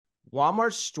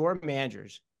Walmart store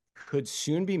managers could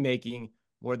soon be making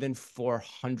more than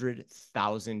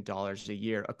 $400,000 a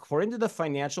year. According to the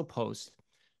Financial Post,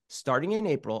 starting in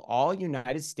April, all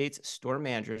United States store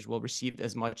managers will receive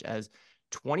as much as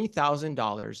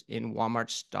 $20,000 in Walmart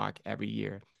stock every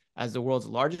year. As the world's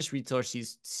largest retailer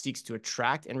seeks to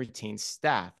attract and retain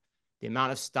staff, the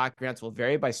amount of stock grants will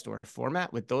vary by store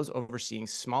format, with those overseeing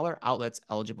smaller outlets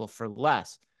eligible for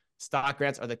less. Stock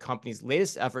grants are the company's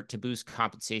latest effort to boost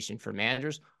compensation for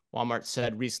managers. Walmart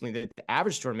said recently that the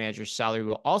average store manager's salary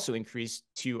will also increase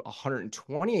to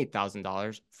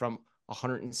 $128,000 from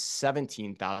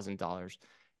 $117,000,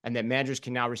 and that managers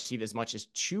can now receive as much as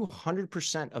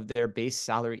 200% of their base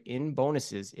salary in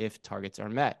bonuses if targets are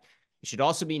met. It should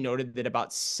also be noted that about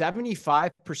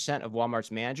 75% of Walmart's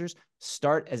managers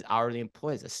start as hourly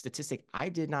employees, a statistic I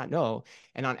did not know,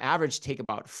 and on average take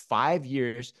about 5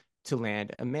 years to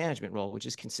land a management role, which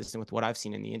is consistent with what I've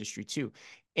seen in the industry too.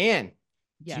 And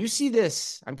do you see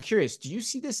this? I'm curious, do you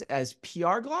see this as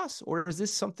PR gloss, or is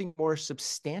this something more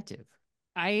substantive?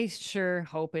 I sure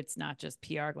hope it's not just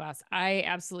PR gloss. I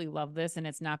absolutely love this. And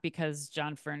it's not because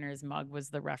John Furner's mug was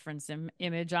the reference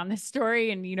image on this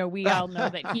story. And, we all know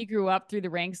that he grew up through the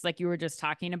ranks, like you were just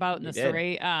talking about in the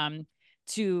story,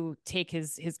 to take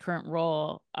his current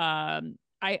role. I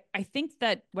think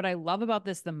that what I love about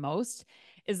this the most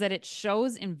is that it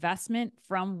shows investment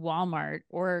from Walmart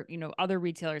or, other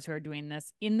retailers who are doing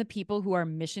this in the people who are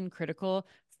mission critical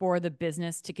for the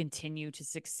business to continue to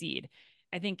succeed.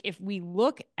 I think if we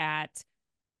look at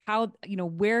how,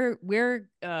 where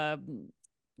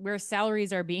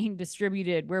salaries are being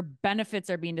distributed, where benefits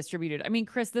are being distributed. I mean,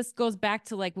 Chris, this goes back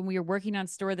to like when we were working on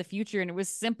Store of the Future, and it was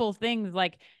simple things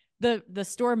like the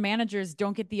store managers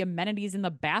don't get the amenities in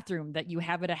the bathroom that you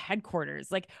have at a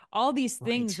headquarters. Like all these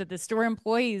things that the store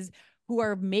employees who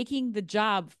are making the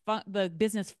job, the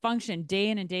business function day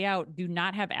in and day out do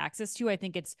not have access to. I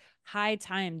think it's high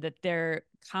time that they're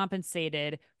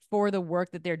compensated for the work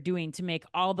that they're doing to make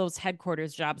all those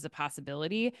headquarters jobs a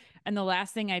possibility. And the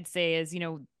last thing I'd say is,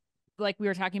 like we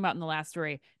were talking about in the last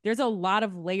story, there's a lot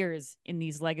of layers in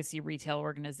these legacy retail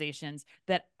organizations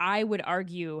that I would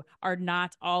argue are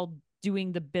not all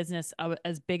doing the business of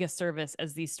as big a service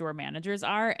as these store managers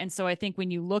are. And so I think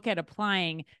when you look at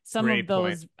applying some of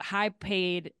those high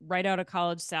paid right out of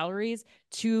college salaries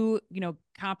to,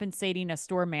 compensating a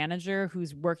store manager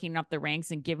who's working up the ranks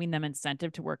and giving them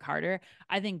incentive to work harder,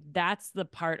 I think that's the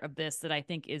part of this that I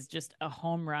think is just a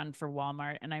home run for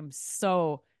Walmart. And I'm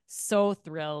so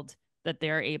thrilled that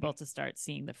they're able to start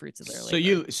seeing the fruits of their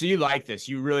labor. So you like this.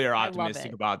 You really are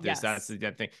optimistic about this. Yes. That's the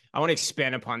thing. I want to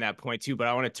expand upon that point too, but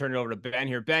I want to turn it over to Ben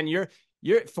here. Ben, you're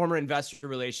a former investor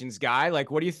relations guy. Like,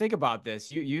 what do you think about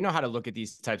this? You know how to look at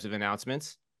these types of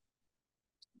announcements.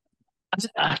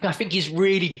 I think it's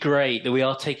really great that we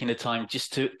are taking the time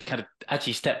just to kind of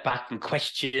actually step back and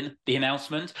question the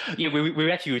announcement. We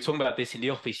were talking about this in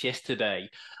the office yesterday.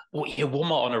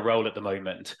 Walmart on a roll at the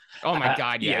moment. Oh my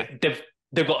God, yeah.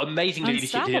 They've got amazing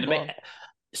leadership.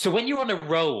 So when you're on a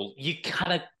roll, you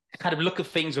kind of look at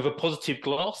things with a positive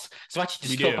gloss. So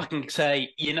actually just stop back and say,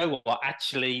 you know what,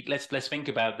 actually, let's think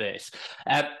about this.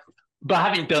 But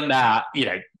having done that,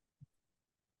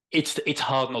 it's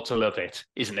hard not to love it,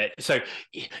 isn't it? So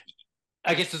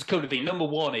I guess there's a couple of things. Number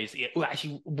one is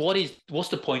actually what's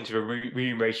the point of a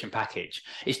remuneration package?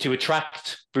 Is to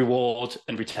attract, reward,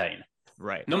 and retain.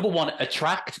 Right. Number one,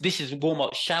 attract. This is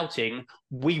Walmart shouting,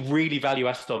 we really value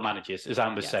our store managers, as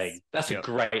Anne was saying. That's a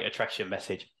great attraction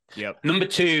message. Yep. Number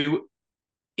two,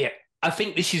 I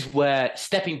think this is where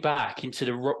stepping back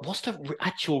into what's the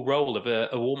actual role of a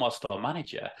Walmart store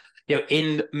manager?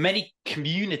 In many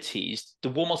communities, the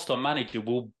Walmart store manager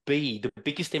will be the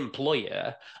biggest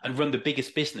employer and run the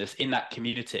biggest business in that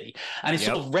community. And it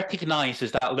sort of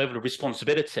recognizes that level of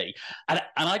responsibility. And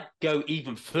I'd go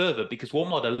even further because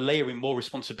Walmart are layering more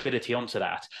responsibility onto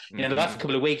that. In the last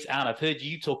couple of weeks, Anne, I've heard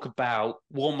you talk about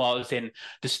Walmart as in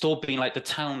the store being like the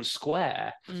town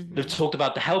square. They've talked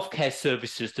about the healthcare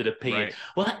services that appear.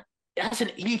 Well, that's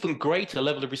an even greater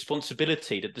level of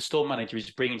responsibility that the store manager is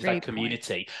bringing to that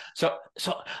community. So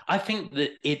I think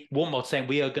that Walmart saying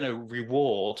we are going to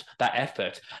reward that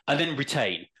effort and then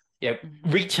retain.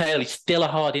 Retail is still a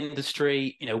hard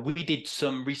industry. We did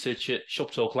some research at Shop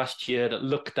Talk last year that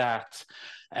looked at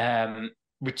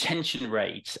retention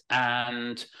rates,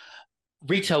 and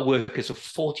retail workers are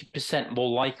 40% more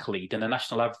likely than the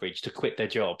national average to quit their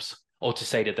jobs, or to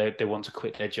say that they want to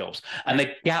quit their jobs. And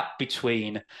the gap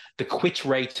between the quit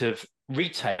rate of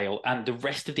retail and the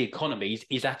rest of the economy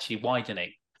is actually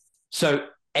widening. So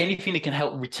anything that can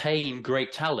help retain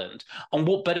great talent, and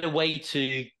what better way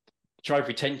to drive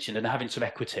retention and having some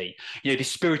equity. You know,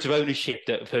 this spirit of ownership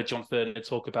that I've heard John Furner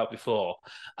talk about before.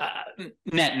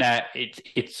 Net,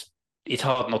 it's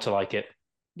hard not to like it.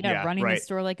 Yeah, running the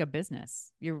store like a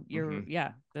business.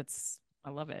 Yeah, I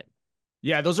love it.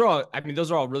 Yeah, those are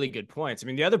all really good points. I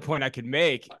mean, the other point I could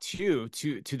make too,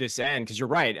 to this end, because you're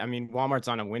right. I mean, Walmart's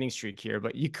on a winning streak here,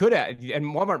 but you could and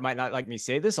Walmart might not like me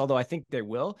say this, although I think they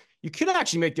will. You could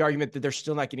actually make the argument that they're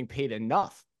still not getting paid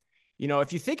enough. You know,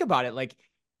 if you think about it, like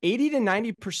 80 to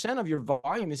 90% of your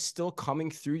volume is still coming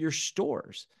through your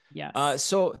stores. Yes.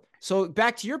 So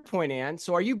back to your point, Ann.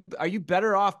 So are you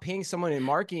better off paying someone in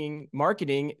marketing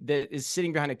that is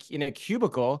sitting in a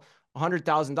cubicle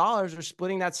 $100,000 or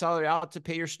splitting that salary out to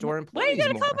pay your store employees? Why you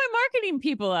gotta call my marketing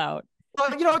people out?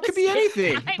 Well, you know, it could be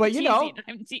anything, but you know,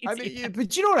 I'm teasing. I mean,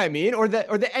 but you know what I mean? Or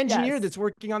the engineer that's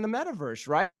working on the metaverse,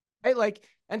 right? Like,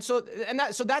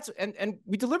 and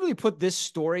we deliberately put this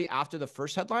story after the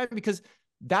first headline because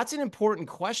that's an important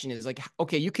question. Is like,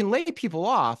 okay, you can lay people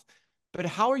off, but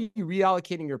how are you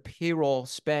reallocating your payroll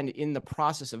spend in the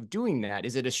process of doing that?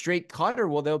 Is it a straight cut, or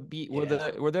will there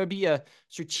be a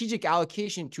strategic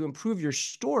allocation to improve your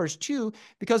stores too?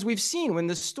 Because we've seen when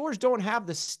the stores don't have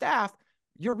the staff,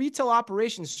 your retail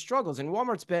operations struggles, and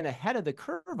Walmart's been ahead of the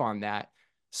curve on that.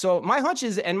 So my hunch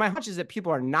is that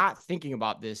people are not thinking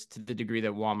about this to the degree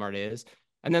that Walmart is.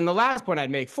 And then the last point I'd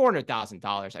make,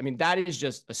 $400,000. I mean, that is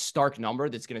just a stark number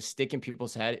that's going to stick in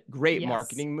people's head. Great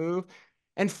marketing move.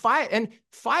 And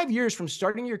 5 years from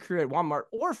starting your career at Walmart,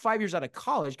 or 5 years out of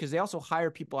college, because they also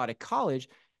hire people out of college,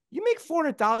 you make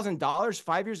 $400,000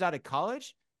 5 years out of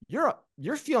college,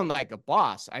 you're feeling like a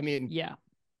boss. I mean, yeah,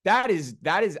 that is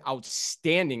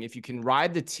outstanding if you can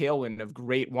ride the tailwind of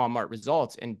great Walmart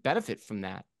results and benefit from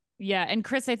that. Yeah. And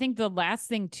Chris, I think the last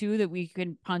thing too that we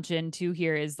can punch into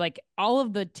here is like all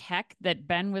of the tech that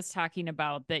Ben was talking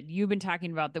about, that you've been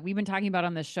talking about, that we've been talking about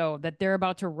on the show, that they're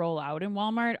about to roll out in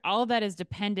Walmart. All of that is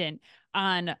dependent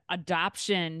on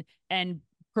adoption and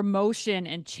promotion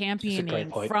and championing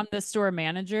from the store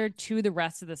manager to the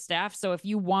rest of the staff. So if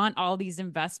you want all these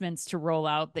investments to roll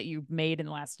out that you've made in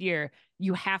the last year,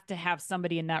 you have to have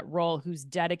somebody in that role who's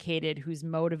dedicated, who's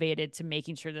motivated to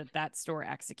making sure that that store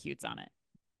executes on it.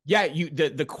 Yeah,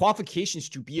 the qualifications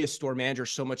to be a store manager are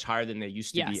so much higher than they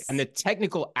used to be. And the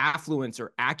technical affluence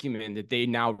or acumen that they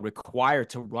now require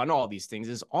to run all these things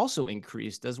is also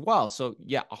increased as well. So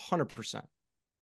yeah, 100%.